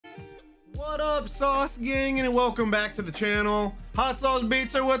What up, Sauce Gang, and welcome back to the channel. Hot Sauce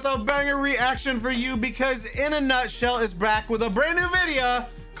Beats are with a banger reaction for you because In a Nutshell is back with a brand new video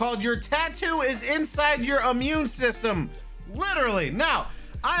called Your Tattoo is Inside Your Immune System. Literally. Now,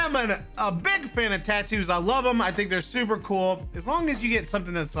 I am a big fan of tattoos. I love them. I think they're super cool. As long as you get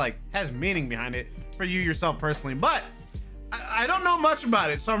something that's like has meaning behind it for you yourself personally. But I don't know much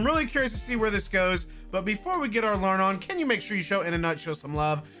about it, so I'm really curious to see where this goes. But before we get our learn on, can you make sure you show In a Nutshell some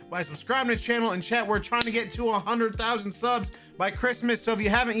love by subscribing to the channel and chat? We're trying to get to 100,000 subs by Christmas, so if you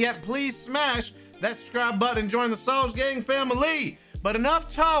haven't yet, please smash that subscribe button and join the Sauce Gang family. But enough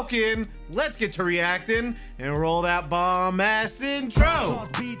talking, let's get to reacting and roll that bomb-ass intro. Hot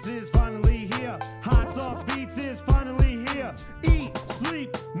Sauce Beats is finally here. Hot Sauce Beats is finally here. Eat,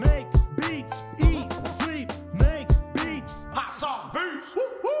 sleep, make beats. Eat, sleep, make beats. Hot Sauce Beats.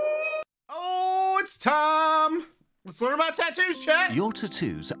 Woo-hoo. Oh, it's time. Let's learn about tattoos, chat. Your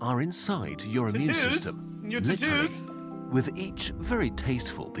tattoos are inside your immune system. Your Literally. tattoos. With each very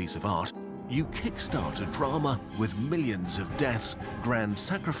tasteful piece of art, you kickstart a drama with millions of deaths, grand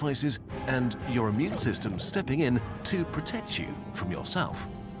sacrifices, and your immune system stepping in to protect you from yourself.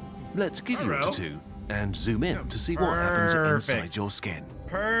 Let's give you a tattoo and zoom in to see what happens inside your skin.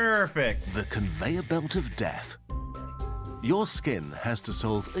 Perfect. The conveyor belt of death. Your skin has to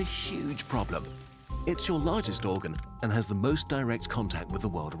solve a huge problem. It's your largest organ and has the most direct contact with the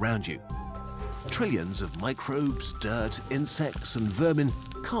world around you. Trillions of microbes, dirt, insects, and vermin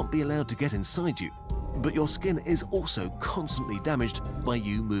can't be allowed to get inside you, but your skin is also constantly damaged by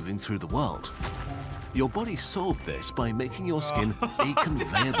you moving through the world. Your body solved this by making your skin a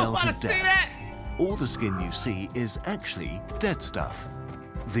conveyor belt of death. All the skin you see is actually dead stuff.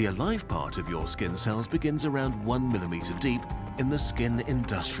 The alive part of your skin cells begins around 1 millimeter deep in the skin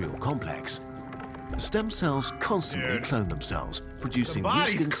industrial complex. Stem cells constantly clone themselves, producing new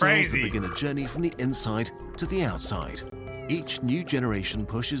skin cells that begin a journey from the inside to the outside. Each new generation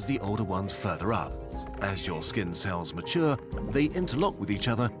pushes the older ones further up. As your skin cells mature, they interlock with each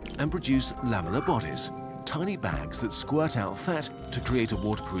other and produce lamellar bodies, tiny bags that squirt out fat to create a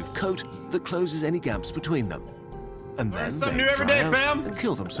waterproof coat that closes any gaps between them. And then they dry out and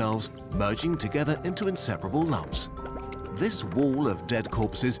kill themselves, merging together into inseparable lumps. This wall of dead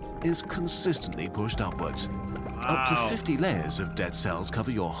corpses is consistently pushed upwards. Up to 50 layers of dead cells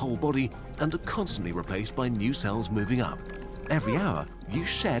cover your whole body and are constantly replaced by new cells moving up. Every hour, you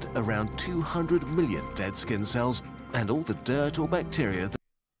shed around 200 million dead skin cells and all the dirt or bacteria that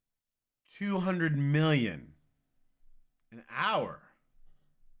 200 million an hour.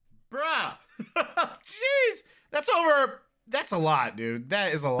 Bruh. Jeez. That's a lot, dude.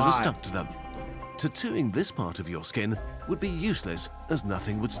 That is a lot. are stuck to them. Tattooing this part of your skin would be useless as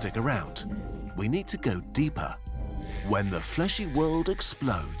nothing would stick around. We need to go deeper. When the fleshy world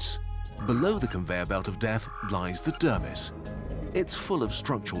explodes, below the conveyor belt of death lies the dermis. It's full of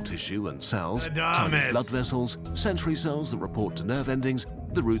structural tissue and cells, tiny blood vessels, sensory cells that report to nerve endings,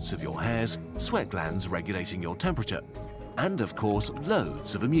 the roots of your hairs, sweat glands regulating your temperature, and of course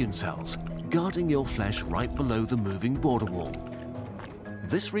loads of immune cells, guarding your flesh right below the moving border wall.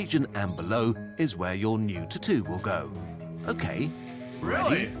 This region and below is where your new tattoo will go. Okay,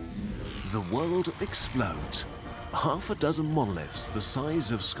 ready? The world explodes. Half a dozen monoliths the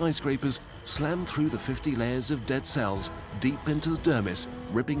size of skyscrapers slam through the 50 layers of dead cells deep into the dermis,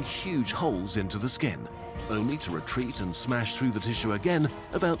 ripping huge holes into the skin, only to retreat and smash through the tissue again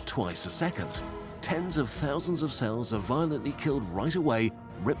about twice a second. Tens of thousands of cells are violently killed right away,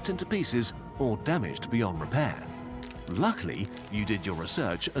 ripped into pieces, or damaged beyond repair. Luckily, you did your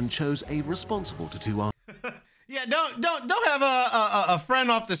research and chose a responsible tattoo artist. Yeah, don't have a friend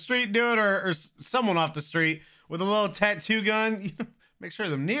off the street do it or someone off the street with a little tattoo gun. Make sure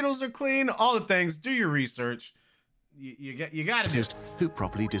the needles are clean, all the things. Do your research. You got to. Who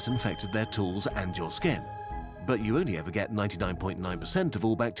properly disinfected their tools and your skin. But you only ever get 99.9% of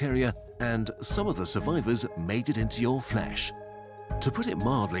all bacteria, and some of the survivors made it into your flesh. To put it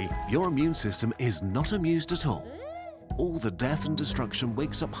mildly, your immune system is not amused at all. All the death and destruction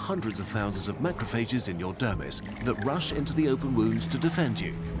wakes up hundreds of thousands of macrophages in your dermis that rush into the open wounds to defend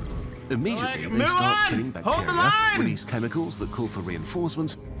you. Immediately, they start killing bacteria, release chemicals that call for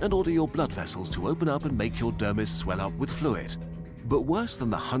reinforcements, and order your blood vessels to open up and make your dermis swell up with fluid. But worse than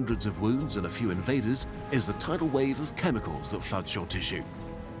the hundreds of wounds and a few invaders is the tidal wave of chemicals that floods your tissue.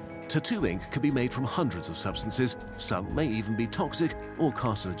 Tattoo ink can be made from hundreds of substances, some may even be toxic or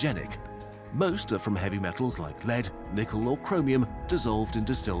carcinogenic. Most are from heavy metals like lead, nickel or chromium dissolved in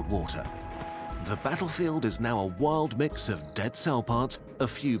distilled water. The battlefield is now a wild mix of dead cell parts, a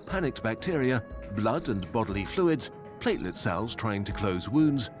few panicked bacteria, blood and bodily fluids, platelet cells trying to close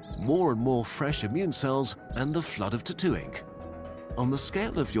wounds, more and more fresh immune cells, and the flood of tattoo ink. On the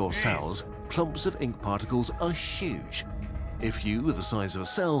scale of your cells, clumps of ink particles are huge. If you were the size of a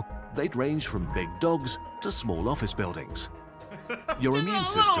cell, they'd range from big dogs to small office buildings. Your immune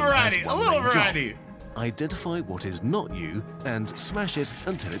system has one main job: identify what is not you and smash it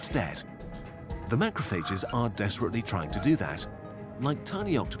until it's dead. The macrophages are desperately trying to do that. Like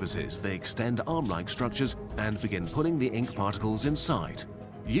tiny octopuses, they extend arm-like structures and begin pulling the ink particles inside.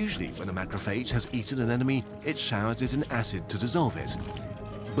 Usually, when a macrophage has eaten an enemy, it showers it in acid to dissolve it.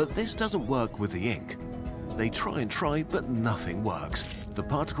 But this doesn't work with the ink. They try, but nothing works. The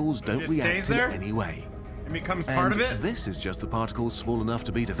particles don't react in any way. It becomes part of it? This is just the particles small enough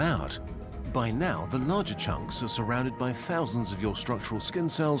to be devoured. By now, the larger chunks are surrounded by thousands of your structural skin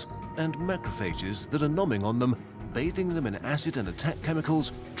cells and macrophages that are nomming on them, bathing them in acid and attack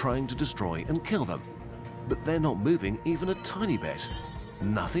chemicals, trying to destroy and kill them. But they're not moving even a tiny bit.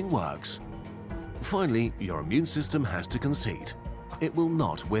 Nothing works. Finally, your immune system has to concede. It will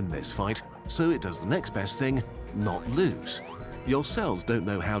not win this fight, so it does the next best thing: not lose. Your cells don't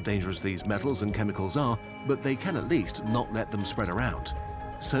know how dangerous these metals and chemicals are, but they can at least not let them spread around.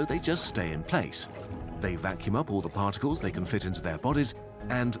 So they just stay in place. They vacuum up all the particles they can fit into their bodies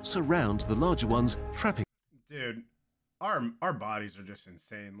and surround the larger ones, trapping. Dude, our bodies are just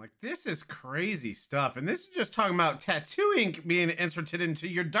insane. Like, this is crazy stuff. And this is just talking about tattoo ink being inserted into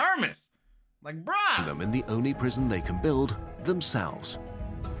your dermis. Like, bruh! Them in the only prison they can build, themselves.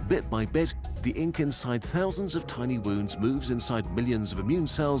 Bit by bit, the ink inside thousands of tiny wounds moves inside millions of immune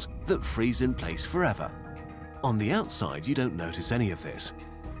cells that freeze in place forever. On the outside, you don't notice any of this.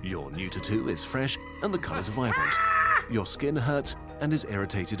 Your new tattoo is fresh and the colors are vibrant. Your skin hurts and is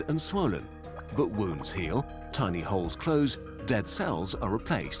irritated and swollen. But wounds heal, tiny holes close, dead cells are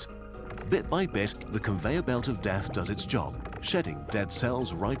replaced. Bit by bit, the conveyor belt of death does its job, shedding dead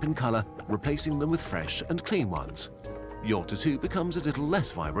cells ripe in color, replacing them with fresh and clean ones. Your tattoo becomes a little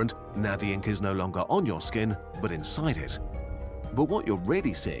less vibrant, now the ink is no longer on your skin, but inside it. But what you're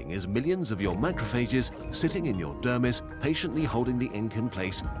really seeing is millions of your macrophages sitting in your dermis, patiently holding the ink in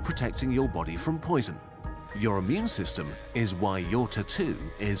place, protecting your body from poison. Your immune system is why your tattoo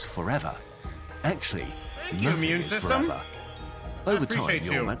is forever. Actually, nothing is forever. Over time,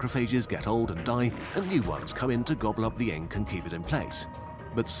 your macrophages get old and die, and new ones come in to gobble up the ink and keep it in place.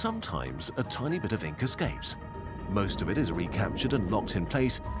 But sometimes a tiny bit of ink escapes. Most of it is recaptured and locked in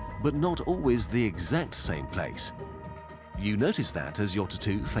place, but not always the exact same place. You notice that as your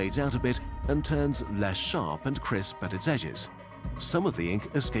tattoo fades out a bit and turns less sharp and crisp at its edges. Some of the ink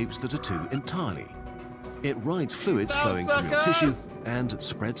escapes the tattoo entirely. It rides fluids flowing from your tissue and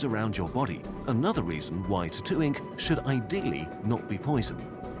spreads around your body, another reason why tattoo ink should ideally not be poison.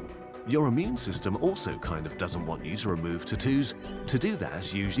 Your immune system also kind of doesn't want you to remove tattoos. To do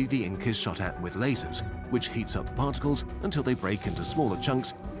that, usually the ink is shot at with lasers, which heats up the particles until they break into smaller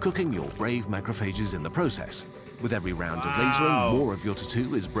chunks, cooking your brave macrophages in the process. With every round of lasering, more of your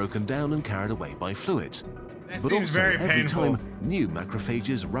tattoo is broken down and carried away by fluids. But also, every time, new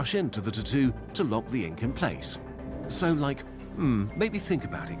macrophages rush into the tattoo to lock the ink in place. So like, maybe think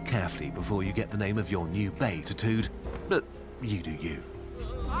about it carefully before you get the name of your new bae tattooed, but you do you.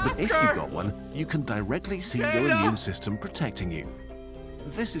 But if you've got one, you can directly see your immune system protecting you.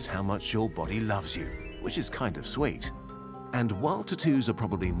 This is how much your body loves you, which is kind of sweet. And while tattoos are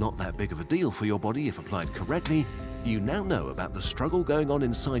probably not that big of a deal for your body if applied correctly, you now know about the struggle going on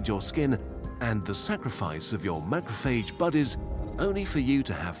inside your skin and the sacrifice of your macrophage buddies, only for you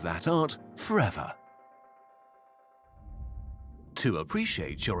to have that art forever. To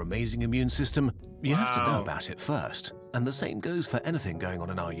appreciate your amazing immune system, you have to know about it first, and the same goes for anything going on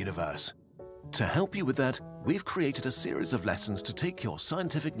in our universe. To help you with that, we've created a series of lessons to take your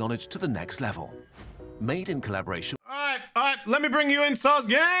scientific knowledge to the next level. Made in collaboration. All right, let me bring you in, Sauce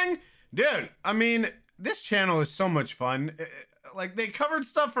Gang. Dude, I mean, this channel is so much fun. Like, they covered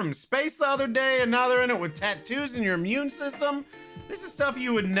stuff from space the other day, and now they're in it with tattoos and your immune system. This is stuff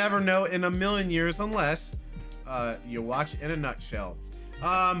you would never know in a million years unless you watch In a Nutshell.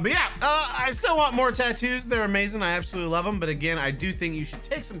 But yeah, I still want more tattoos. They're amazing. I absolutely love them. But again, I do think you should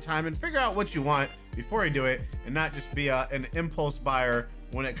take some time and figure out what you want before you do it, and not just be an impulse buyer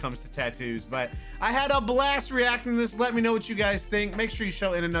when it comes to tattoos. But I had a blast reacting to this. Let me know what you guys think. Make sure you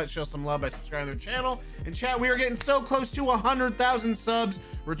show In a Nutshell some love by subscribing to their channel. And chat, we are getting so close to 100,000 subs.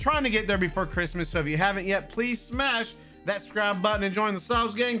 We're trying to get there before Christmas. So if you haven't yet, please smash that subscribe button and join the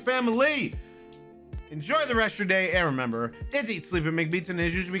Sauce Gang family. Enjoy the rest of your day. And remember, it's eat, sleep, and make beats, and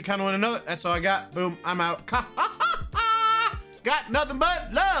as usual, we kind of one another. That's all I got. Boom, I'm out. Got nothing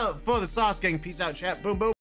but love for the Sauce Gang. Peace out, chat. Boom, boom.